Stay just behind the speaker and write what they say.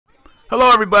Hello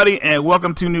everybody and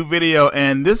welcome to a new video,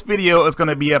 and this video is going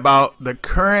to be about the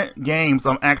current games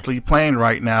I'm actually playing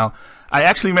right now. I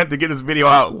actually meant to get this video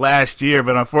out last year,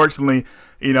 but unfortunately,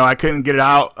 I couldn't get it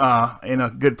out in a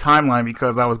good timeline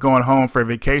because I was going home for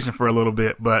vacation for a little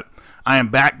bit. But I am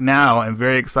back now and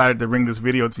very excited to bring this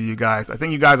video to you guys. I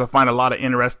think you guys will find a lot of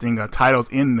interesting titles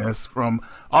in this from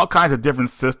all kinds of different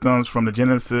systems, from the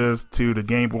Genesis to the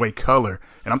Game Boy Color,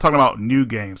 and I'm talking about new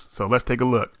games. So let's take a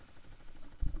look.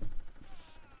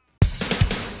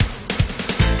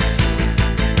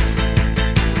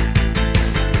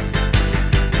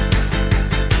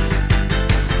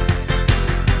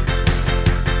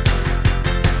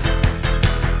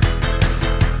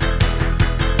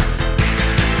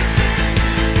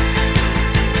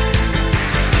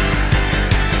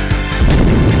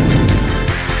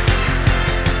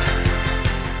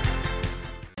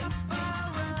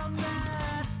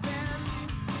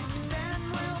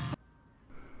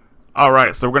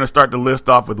 Alright, so we're going to start the list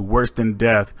off with Worse Than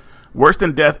Death. Worse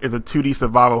Than Death is a 2D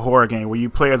survival horror game where you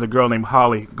play as a girl named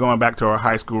Holly going back to her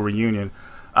high school reunion.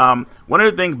 One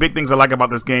of the big things I like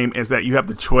about this game is that you have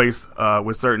the choice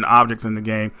with certain objects in the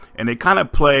game, and they kind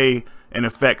of play an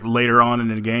effect later on in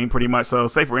the game pretty much. So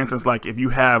say for instance, like if you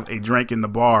have a drink in the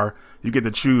bar, you get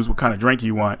to choose what kind of drink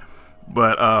you want,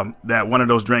 but that one of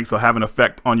those drinks will have an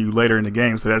effect on you later in the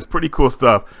game, so that's pretty cool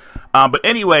stuff. But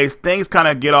anyways, things kind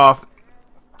of get off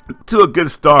to a good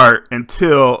start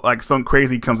until like some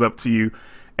crazy comes up to you,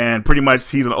 and pretty much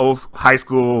he's an old high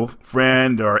school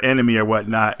friend or enemy or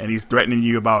whatnot, and he's threatening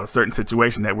you about a certain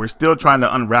situation that we're still trying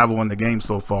to unravel in the game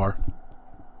so far.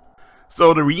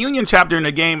 So the reunion chapter in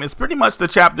the game is pretty much the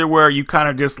chapter where you kind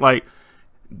of just like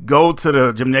go to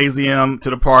the gymnasium, to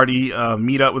the party,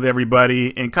 meet up with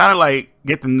everybody, and kind of like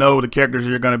get to know the characters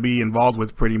you're going to be involved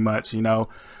with pretty much. You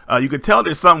could tell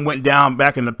there's something went down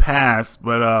back in the past,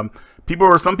 but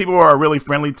some people are really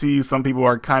friendly to you, some people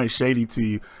are kind of shady to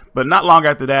you. But not long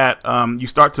after that, you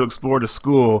start to explore the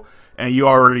school, and you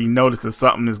already notice that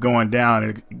something is going down,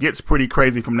 and it gets pretty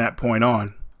crazy from that point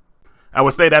on. I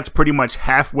would say that's pretty much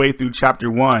halfway through chapter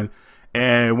 1,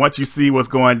 and once you see what's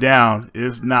going down,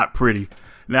 it's not pretty.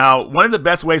 Now, one of the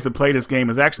best ways to play this game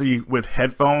is actually with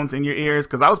headphones in your ears,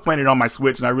 because I was playing it on my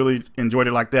Switch and I really enjoyed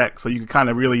it like that, so you can kind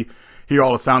of really hear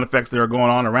all the sound effects that are going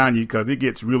on around you, because it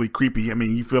gets really creepy. I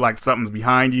mean, you feel like something's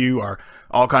behind you or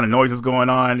all kind of noises going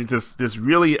on. It's just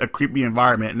really a creepy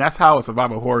environment, and that's how a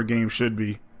survival horror game should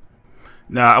be.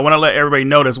 Now, I want to let everybody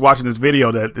know that's watching this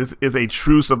video that this is a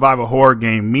true survival horror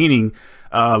game, meaning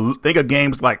think of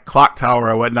games like Clock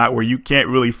Tower or whatnot, where you can't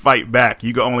really fight back.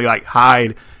 You can only like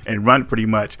hide and run pretty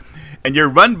much. And your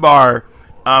run bar,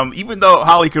 even though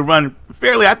Holly could run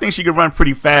fairly, I think she could run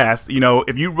pretty fast.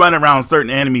 If you run around certain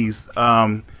enemies,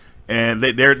 and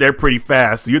they're pretty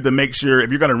fast, so you have to make sure, if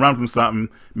you're going to run from something,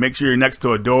 make sure you're next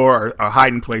to a door or a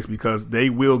hiding place, because they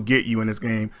will get you in this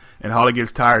game, and Holly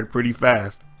gets tired pretty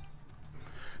fast.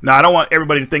 Now, I don't want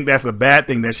everybody to think that's a bad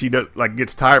thing, that she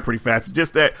gets tired pretty fast. It's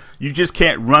just that you just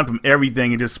can't run from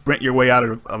everything and just sprint your way out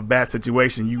of a bad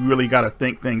situation. You really got to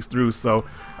think things through. So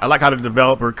I like how the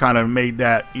developer kind of made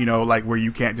that, like where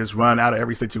you can't just run out of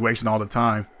every situation all the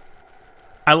time.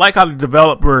 I like how the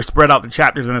developer spread out the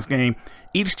chapters in this game.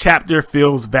 Each chapter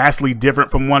feels vastly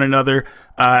different from one another.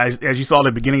 As you saw in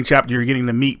the beginning chapter, you're getting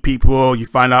to meet people, you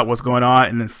find out what's going on.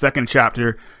 And the second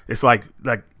chapter, it's like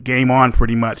game on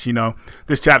pretty much.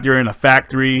 This chapter you're in a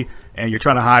factory and you're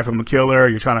trying to hide from a killer.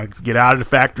 You're trying to get out of the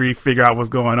factory, figure out what's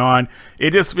going on.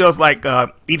 It just feels like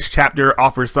each chapter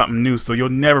offers something new, so you'll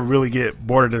never really get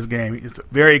bored of this game. It's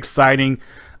very exciting.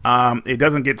 It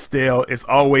doesn't get stale. It's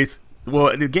always...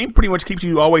 Well, the game pretty much keeps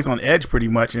you always on edge pretty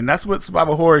much, and that's what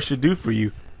survival horror should do for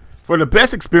you. For the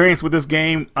best experience with this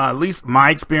game, at least my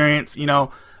experience,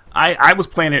 I was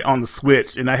playing it on the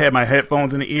Switch, and I had my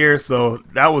headphones in the ear, so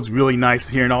that was really nice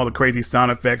hearing all the crazy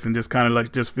sound effects and just kind of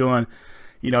like just feeling,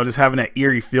 just having that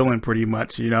eerie feeling pretty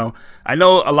much. I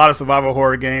know a lot of survival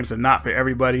horror games are not for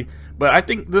everybody, but I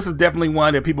think this is definitely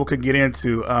one that people could get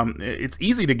into. It's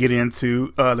easy to get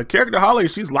into. The character Holly,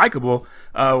 she's likable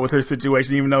with her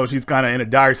situation, even though she's kind of in a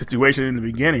dire situation in the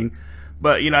beginning.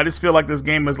 But I just feel like this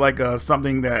game is like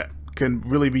something that can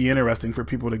really be interesting for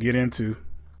people to get into.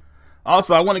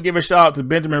 Also, I want to give a shout out to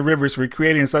Benjamin Rivers for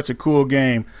creating such a cool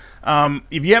game.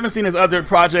 If you haven't seen his other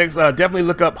projects, definitely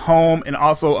look up Home and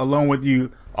also Alone With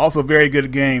You. Also very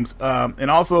good games.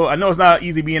 And also, I know it's not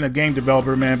easy being a game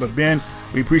developer, man, but Ben,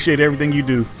 we appreciate everything you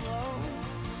do.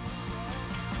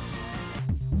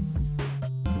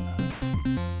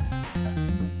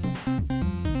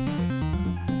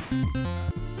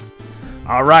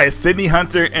 All right, Sydney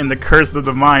Hunter and the Curse of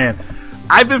the Mayan.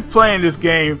 I've been playing this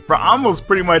game for almost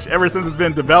pretty much ever since it's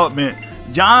been in development.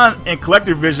 John and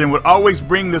Collector Vision would always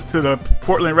bring this to the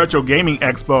Portland Retro Gaming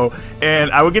Expo, and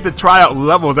I would get to try out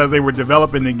levels as they were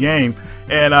developing the game.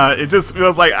 And it just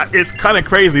feels like it's kind of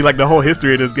crazy, like the whole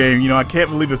history of this game. You know, I can't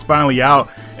believe it's finally out,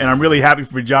 and I'm really happy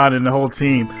for John and the whole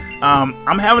team.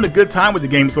 I'm having a good time with the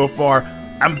game so far.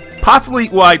 I'm definitely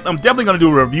going to do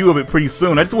a review of it pretty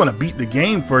soon. I just want to beat the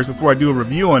game first before I do a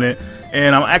review on it.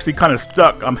 And I'm actually kind of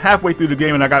stuck. I'm halfway through the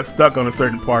game and I got stuck on a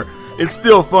certain part. It's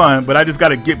still fun, but I just got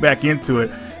to get back into it.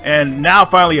 And now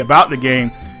finally about the game,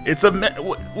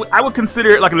 I would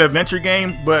consider it like an adventure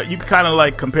game, but you can kind of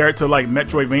like compare it to like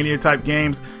Metroidvania type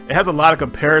games. It has a lot of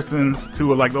comparisons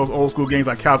to like those old school games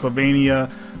like Castlevania,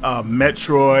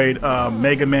 Metroid,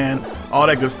 Mega Man, all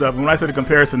that good stuff. And when I say the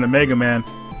comparison to Mega Man,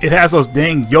 it has those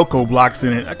dang Yoko blocks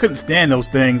in it. I couldn't stand those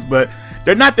things, but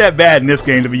they're not that bad in this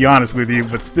game, to be honest with you.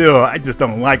 But still, I just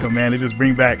don't like them, man. They just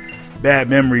bring back bad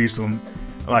memories from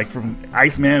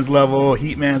Iceman's level,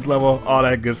 Heatman's level, all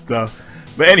that good stuff.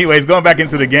 But anyways, going back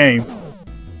into the game.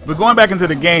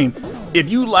 If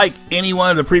you like any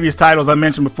one of the previous titles I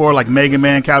mentioned before, like Mega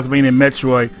Man, Castlevania, and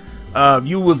Metroid,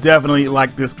 you will definitely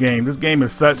like this game. This game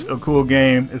is such a cool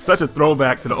game. It's such a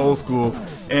throwback to the old school,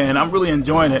 and I'm really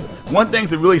enjoying it. One thing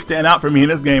that really stand out for me in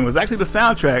this game was actually the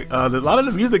soundtrack. A lot of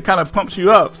the music kind of pumps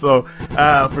you up. So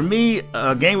for me,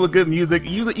 a game with good music,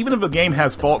 usually even if a game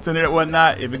has faults in it or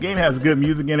whatnot, if a game has good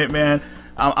music in it, man,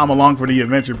 I'm along for the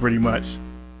adventure pretty much.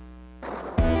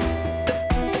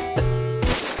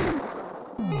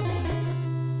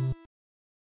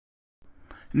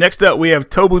 Next up, we have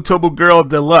Tobu Tobu Girl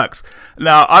Deluxe.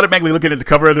 Now, automatically looking at the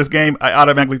cover of this game, I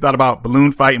automatically thought about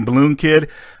Balloon Fight and Balloon Kid.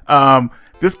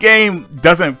 This game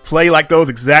doesn't play like those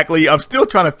exactly. I'm still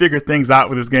trying to figure things out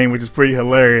with this game, which is pretty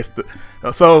hilarious.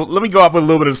 So let me go off with a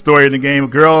little bit of the story of the game. A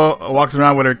girl walks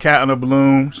around with her cat on a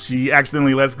balloon. She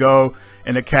accidentally lets go,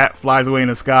 and the cat flies away in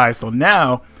the sky. So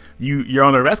now you're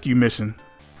on a rescue mission.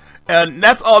 And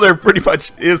that's all there pretty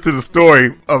much is to the story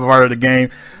of part of the game.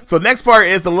 So next part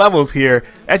is the levels here.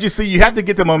 As you see, you have to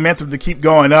get the momentum to keep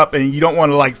going up, and you don't want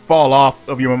to like fall off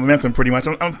of your momentum pretty much.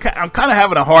 I'm kind of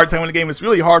having a hard time with the game. It's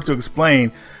really hard to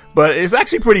explain, but it's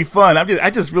actually pretty fun. I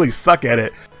just really suck at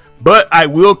it. But I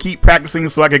will keep practicing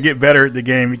so I can get better at the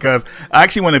game, because I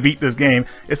actually want to beat this game.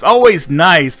 It's always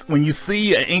nice when you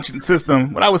see an ancient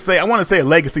system, I want to say a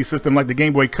legacy system like the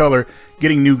Game Boy Color,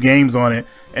 getting new games on it.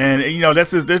 And you know, there's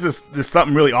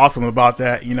something really awesome about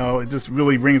that. You know, it just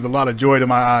really brings a lot of joy to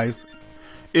my eyes.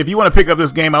 If you want to pick up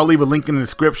this game, I'll leave a link in the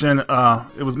description.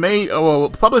 It was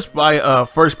published by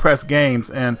First Press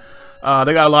Games, and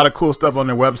they got a lot of cool stuff on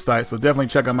their website, so definitely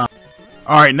check them out.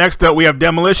 All right, next up we have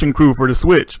Demolition Crew for the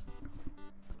Switch.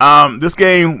 This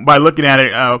game, by looking at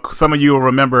it, some of you will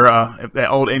remember that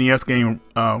old NES game.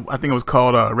 I think it was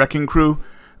called Wrecking Crew.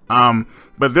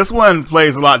 But this one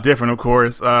plays a lot different, of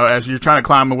course, as you're trying to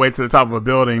climb a way to the top of a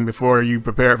building before you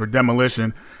prepare it for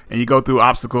demolition, and you go through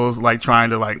obstacles like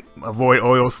trying to avoid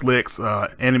oil slicks,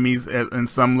 enemies in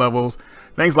some levels,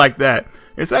 things like that.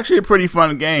 It's actually a pretty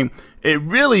fun game. It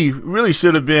really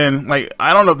should have been,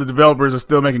 I don't know if the developers are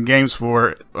still making games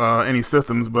for any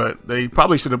systems, but they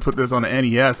probably should have put this on the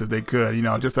NES if they could, you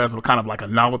know, just as kind of like a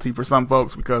novelty for some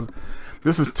folks, because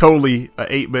this is totally a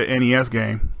 8-bit NES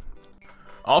game.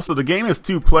 Also, the game is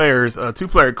two players,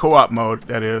 two-player co-op mode,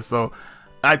 that is. So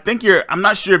I'm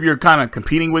not sure if you're kind of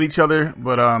competing with each other,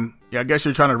 but yeah, I guess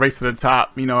you're trying to race to the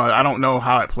top. You know, I don't know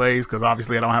how it plays, because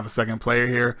obviously I don't have a second player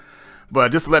here.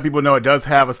 But just to let people know, it does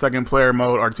have a second player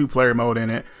mode or two-player mode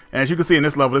in it. And as you can see in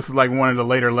this level, this is like one of the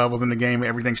later levels in the game.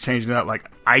 Everything's changing up,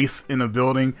 like ice in a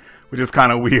building, which is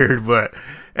kind of weird, but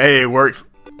hey, it works.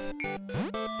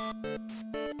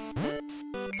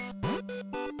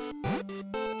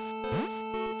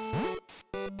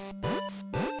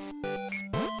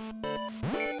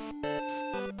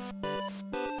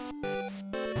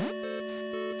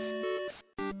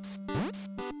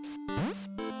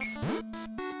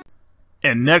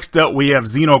 And next up, we have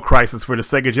Xeno Crisis for the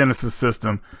Sega Genesis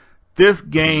system. This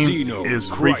game is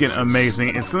freaking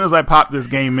amazing. As soon as I popped this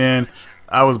game in,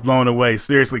 I was blown away.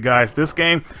 Seriously, guys, this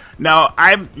game. Now,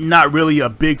 I'm not really a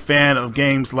big fan of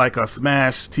games like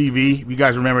Smash TV. You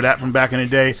guys remember that from back in the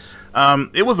day?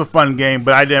 It was a fun game,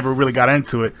 but I never really got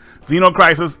into it. Xeno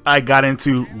Crisis, I got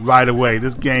into right away.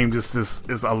 This game just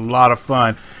is a lot of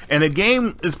fun. And the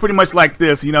game is pretty much like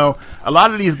this, you know, a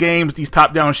lot of these games, these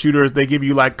top-down shooters, they give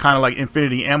you kind of like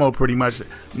infinity ammo pretty much.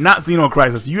 Not Xeno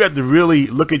Crisis. You have to really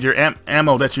look at your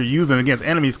ammo that you're using against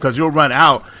enemies, because you'll run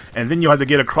out, and then you'll have to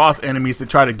get across enemies to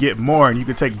try to get more, and you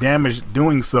can take damage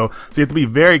doing so. So you have to be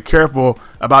very careful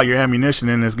about your ammunition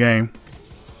in this game.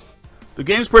 The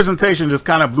game's presentation just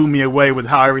kind of blew me away with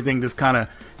how everything just kind of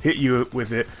hit you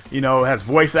with it. You know, it has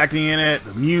voice acting in it,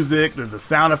 the music, the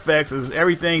sound effects,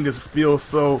 everything just feels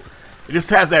so. It just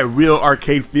has that real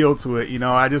arcade feel to it. You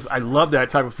know, I love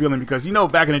that type of feeling because, you know,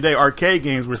 back in the day, arcade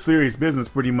games were serious business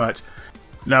pretty much.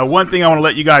 Now, one thing I want to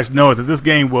let you guys know is that this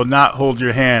game will not hold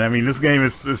your hand. I mean, this game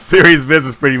is serious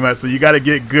business pretty much, so you got to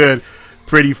get good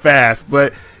pretty fast.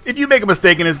 But if you make a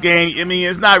mistake in this game, I mean,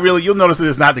 it's not really, you'll notice that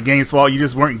it's not the game's fault. You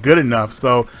just weren't good enough.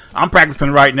 So I'm practicing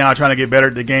right now trying to get better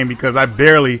at the game because I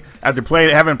barely, after playing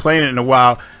it, haven't played it in a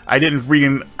while, I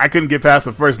couldn't get past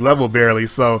the first level barely.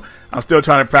 So I'm still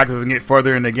trying to practice and get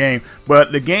further in the game.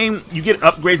 But the game, you get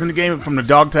upgrades in the game from the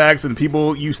dog tags and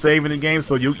people you save in the game.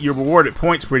 So you're rewarded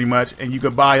points pretty much, and you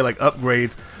can buy like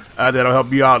upgrades that'll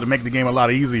help you out to make the game a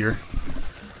lot easier.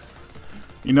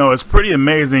 You know, it's pretty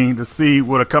amazing to see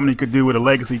what a company could do with a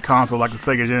legacy console like the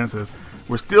Sega Genesis.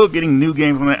 We're still getting new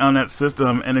games on that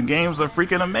system, and the games are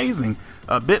freaking amazing.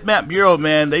 Bitmap Bureau,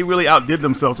 man, they really outdid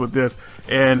themselves with this,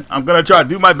 and I'm going to try to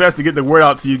do my best to get the word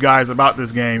out to you guys about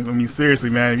this game. I mean,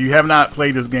 seriously, man, if you have not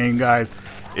played this game, guys,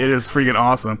 it is freaking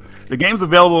awesome. The game's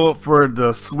available for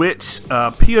the Switch,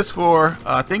 PS4,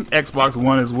 I think Xbox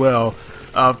One as well.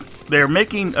 They're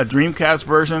making a Dreamcast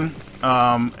version,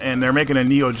 and they're making a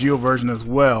Neo Geo version as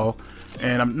well.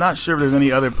 And I'm not sure if there's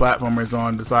any other platformers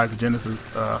on besides the Genesis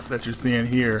that you're seeing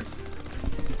here.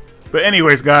 But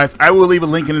anyways, guys, I will leave a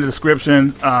link in the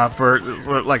description for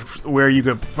like where you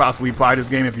could possibly buy this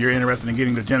game if you're interested in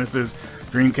getting the Genesis,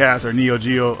 Dreamcast, or Neo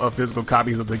Geo physical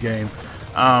copies of the game.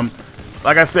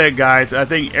 Like I said, guys, I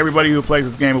think everybody who plays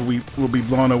this game will be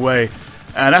blown away.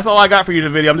 And that's all I got for you in the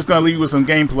video. I'm just going to leave you with some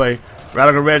gameplay.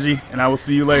 Radical Reggie, and I will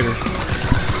see you later.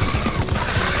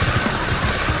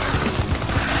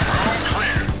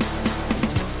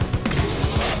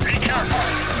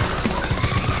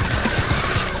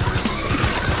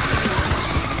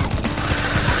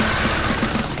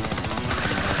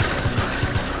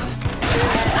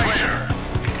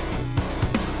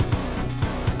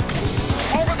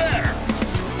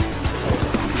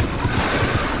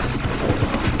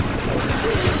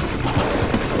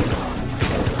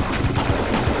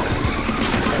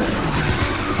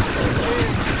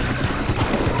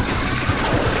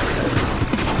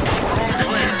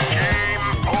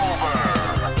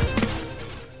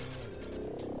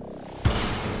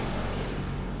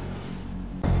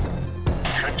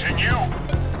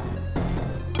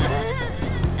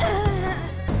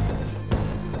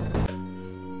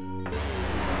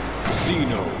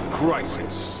 Xeno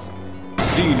Crisis.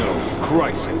 Xeno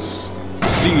Crisis.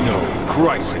 Xeno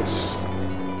Crisis.